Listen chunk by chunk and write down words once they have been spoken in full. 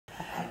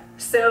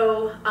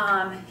So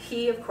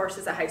he, of course,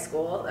 is a high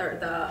school, or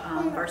the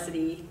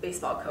varsity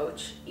baseball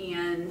coach,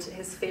 and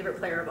his favorite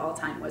player of all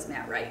time was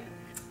Matt Wright.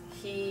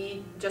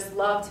 He just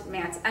loved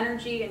Matt's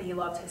energy, and he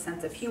loved his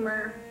sense of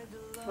humor,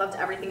 loved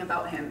everything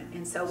about him.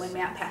 And so when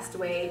Matt passed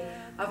away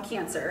of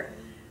cancer,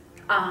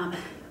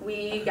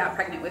 we got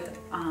pregnant with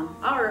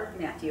our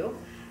Matthew,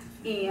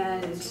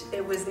 and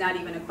it was not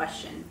even a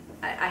question.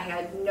 I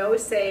had no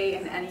say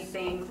in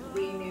anything.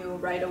 We knew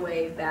right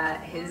away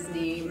that his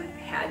name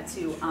had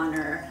to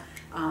honor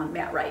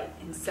Matt Wright,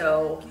 and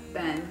so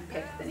Ben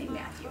picked the name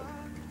Matthew.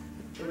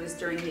 It was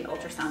during the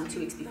ultrasound 2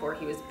 weeks before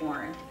he was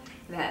born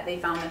that they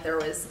found that there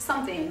was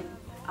something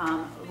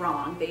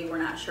wrong. They were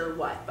not sure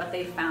what, but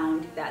they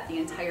found that the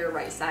entire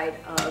right side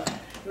of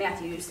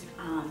Matthew's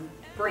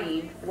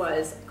brain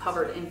was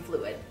covered in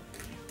fluid.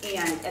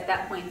 And at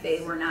that point,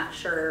 they were not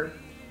sure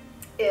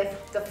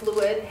if the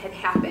fluid had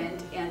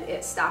happened and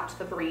it stopped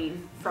the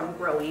brain from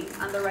growing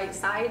on the right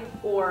side,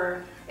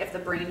 or if the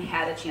brain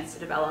had a chance to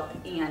develop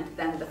and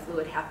then the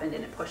fluid happened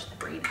and it pushed the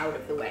brain out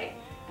of the way.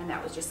 And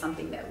that was just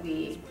something that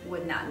we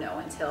would not know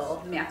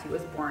until Matthew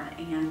was born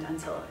and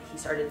until he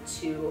started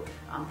to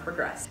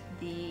progress.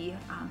 The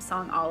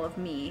song All of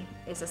Me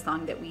is a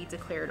song that we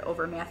declared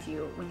over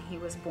Matthew when he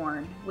was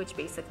born, which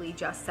basically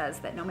just says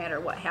that no matter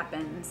what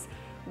happens,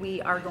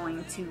 we are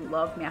going to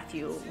love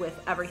Matthew with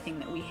everything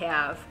that we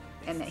have,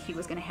 and that he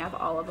was going to have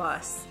all of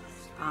us,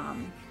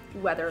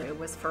 whether it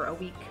was for a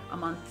week, a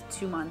month,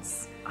 2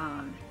 months,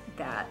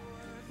 that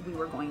we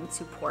were going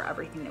to pour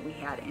everything that we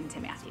had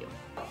into Matthew.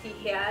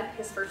 He had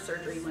his first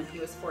surgery when he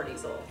was 4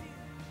 days old.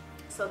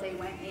 So they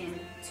went in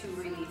to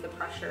relieve the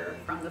pressure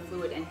from the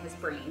fluid in his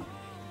brain.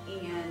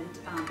 And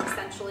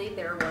essentially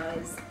there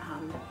was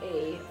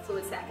a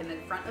fluid sac in the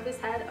front of his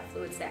head, a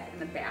fluid sac in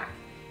the back.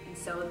 And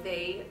so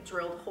they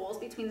drilled holes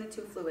between the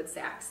 2 fluid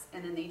sacs,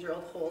 and then they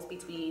drilled holes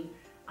between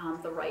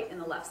the right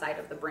and the left side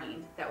of the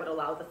brain that would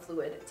allow the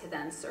fluid to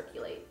then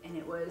circulate. And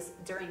it was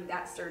during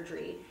that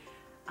surgery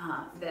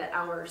that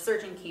our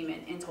surgeon came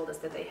in and told us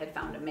that they had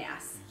found a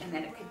mass, and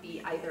that it could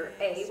be either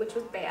A, which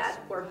was bad,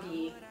 or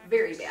B,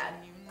 very bad.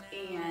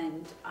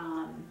 And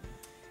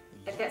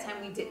at that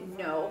time we didn't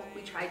know.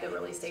 We tried to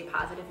really stay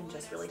positive and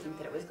just really think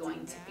that it was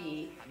going to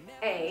be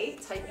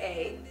type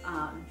A,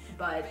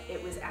 but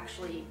it was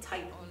actually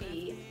type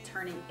B,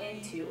 turning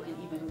into an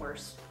even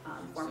worse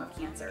form of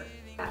cancer.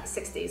 At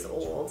 6 days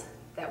old,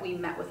 that we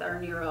met with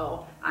our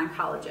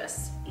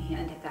neuro-oncologist,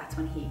 and that's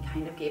when he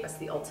kind of gave us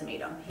the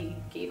ultimatum. He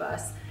gave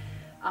us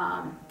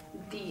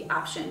the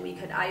option. We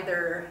could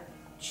either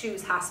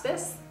choose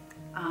hospice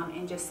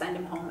and just send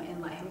him home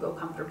and let him go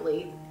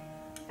comfortably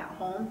at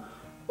home,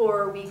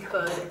 or we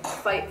could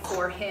fight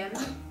for him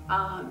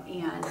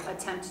and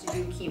attempt to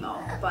do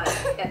chemo. But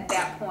at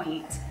that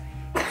point,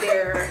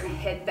 there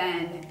had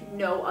been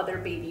no other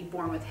baby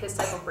born with his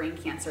type of brain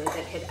cancer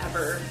that had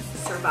ever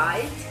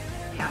survived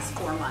past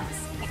 4 months.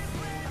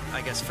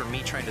 I guess for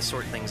me, trying to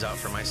sort things out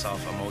for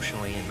myself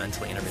emotionally and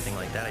mentally and everything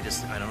like that, I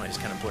just kind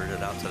of blurted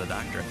it out to the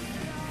doctor.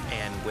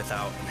 And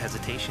without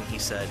hesitation, he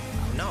said,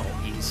 no,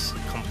 he's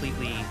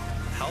completely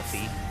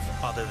healthy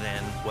other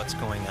than what's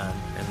going on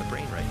in the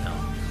brain right now.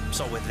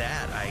 So with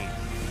that, I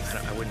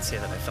wouldn't say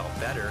that I felt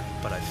better,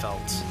 but I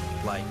felt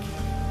like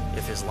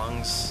if his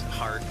lungs,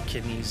 heart,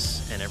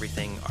 kidneys, and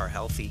everything are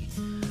healthy,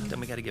 then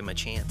we got to give him a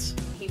chance.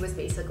 He was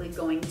basically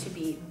going to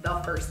be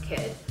the first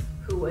kid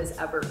who was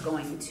ever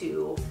going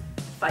to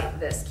fight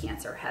this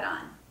cancer head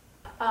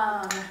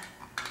on.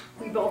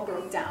 We both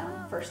broke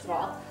down, first of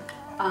all.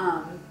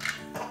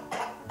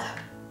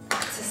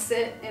 To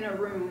sit in a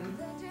room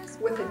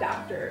with a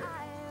doctor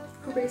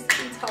who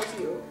basically tells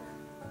you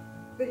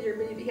that your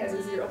baby has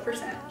a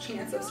 0%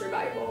 chance of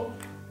survival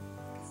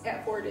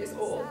at 4 days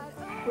old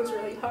was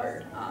really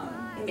hard.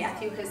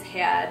 Matthew has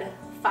had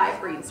 5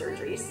 brain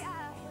surgeries,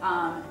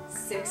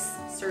 6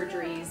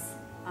 surgeries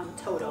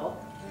total.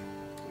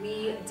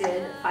 We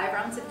did 5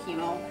 rounds of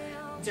chemo.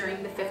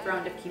 During the 5th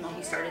round of chemo,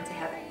 he started to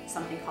have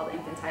something called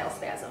infantile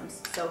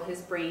spasms. So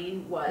his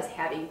brain was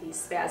having these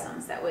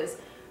spasms that was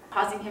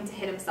causing him to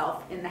hit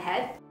himself in the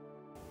head.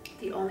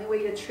 The only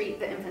way to treat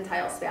the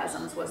infantile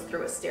spasms was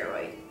through a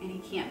steroid, and he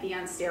can't be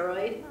on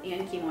steroid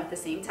and chemo at the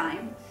same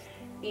time.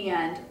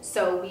 And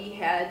so we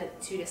had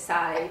to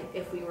decide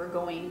if we were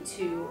going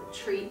to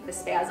treat the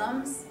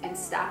spasms and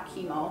stop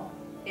chemo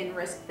and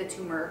risk the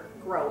tumor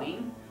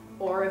growing,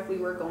 or if we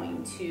were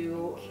going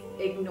to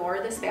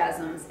ignore the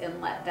spasms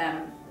and let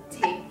them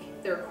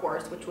take their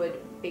course, which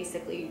would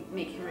basically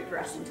make him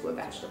regress into a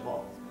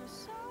vegetable,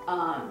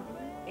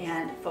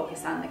 and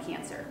focus on the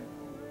cancer.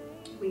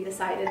 We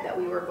decided that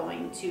we were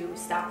going to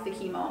stop the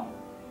chemo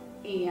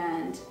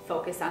and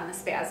focus on the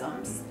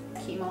spasms.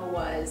 Chemo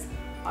was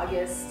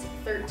August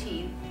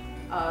 13th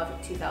of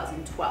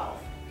 2012,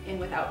 and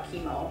without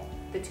chemo,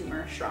 the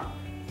tumor shrunk.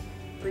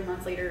 3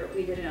 months later,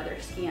 we did another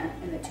scan,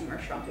 and the tumor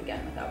shrunk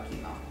again without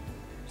chemo.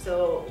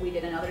 So we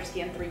did another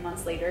scan 3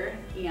 months later,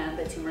 and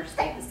the tumor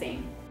stayed the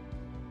same.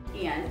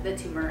 And the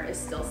tumor is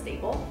still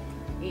stable.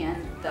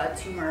 and the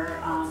tumor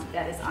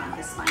that is on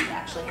his spine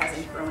actually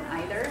hasn't grown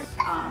either.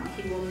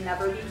 He will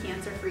never be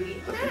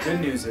cancer-free. The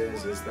good news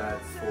is that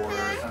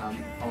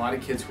for a lot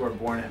of kids who are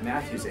born at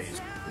Matthew's age,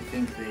 we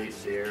think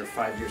their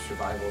 5-year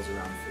survival is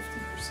around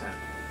 50%.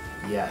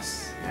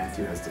 Yes,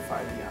 Matthew has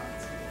defied the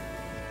odds.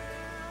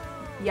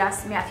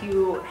 Yes,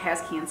 Matthew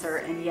has cancer,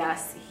 and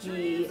yes,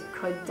 he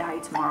could die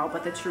tomorrow,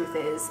 but the truth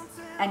is,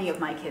 any of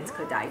my kids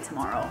could die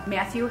tomorrow.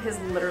 Matthew has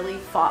literally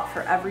fought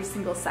for every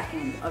single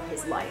second of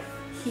his life.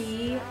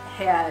 He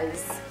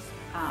has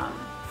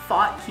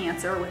fought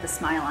cancer with a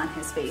smile on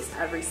his face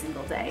every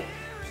single day.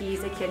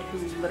 He's a kid who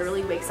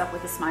literally wakes up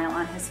with a smile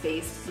on his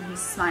face, and he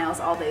smiles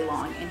all day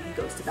long, and he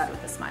goes to bed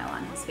with a smile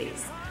on his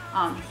face.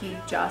 He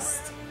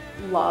just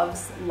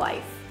loves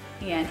life,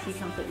 and he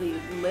completely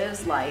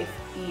lives life,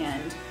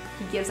 and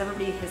he gives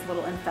everybody his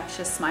little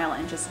infectious smile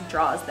and just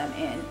draws them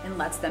in and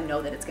lets them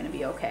know that it's going to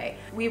be okay.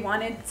 We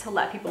wanted to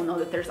let people know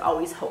that there's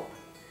always hope.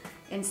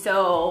 And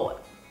so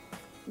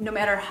no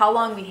matter how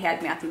long we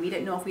had Matthew, we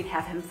didn't know if we'd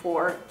have him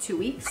for 2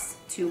 weeks,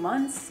 2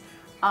 months,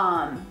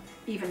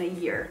 even a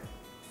year.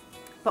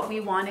 But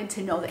we wanted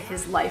to know that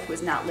his life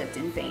was not lived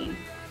in vain.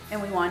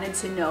 And we wanted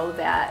to know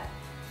that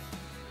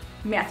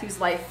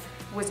Matthew's life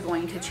was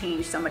going to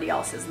change somebody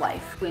else's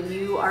life. When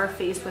you are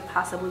faced with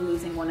possibly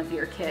losing one of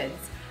your kids,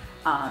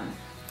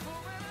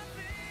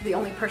 the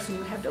only person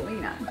you have to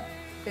lean on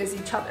is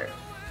each other.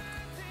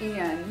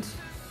 And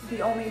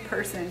the only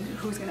person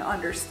who's going to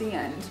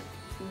understand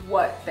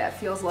what that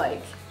feels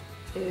like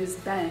is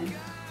Ben.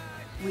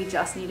 We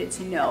just needed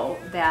to know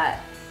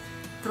that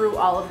through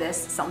all of this,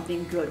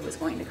 something good was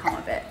going to come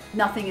of it.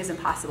 Nothing is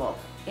impossible.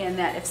 And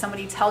that if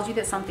somebody tells you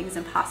that something is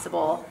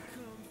impossible,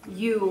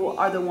 you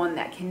are the one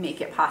that can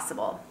make it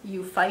possible.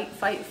 You fight,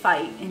 fight,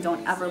 fight, and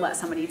don't ever let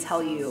somebody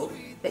tell you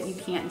that you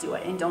can't do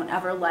it. And don't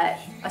ever let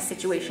a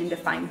situation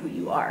define who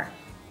you are.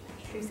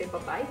 Can you say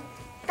bye-bye?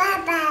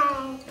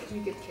 Bye-bye. Can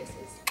you give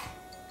kisses?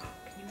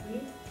 Can you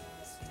breathe?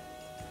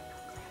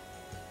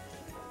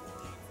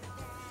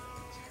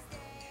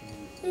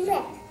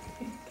 Yeah.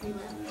 Can you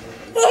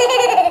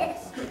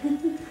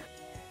laugh?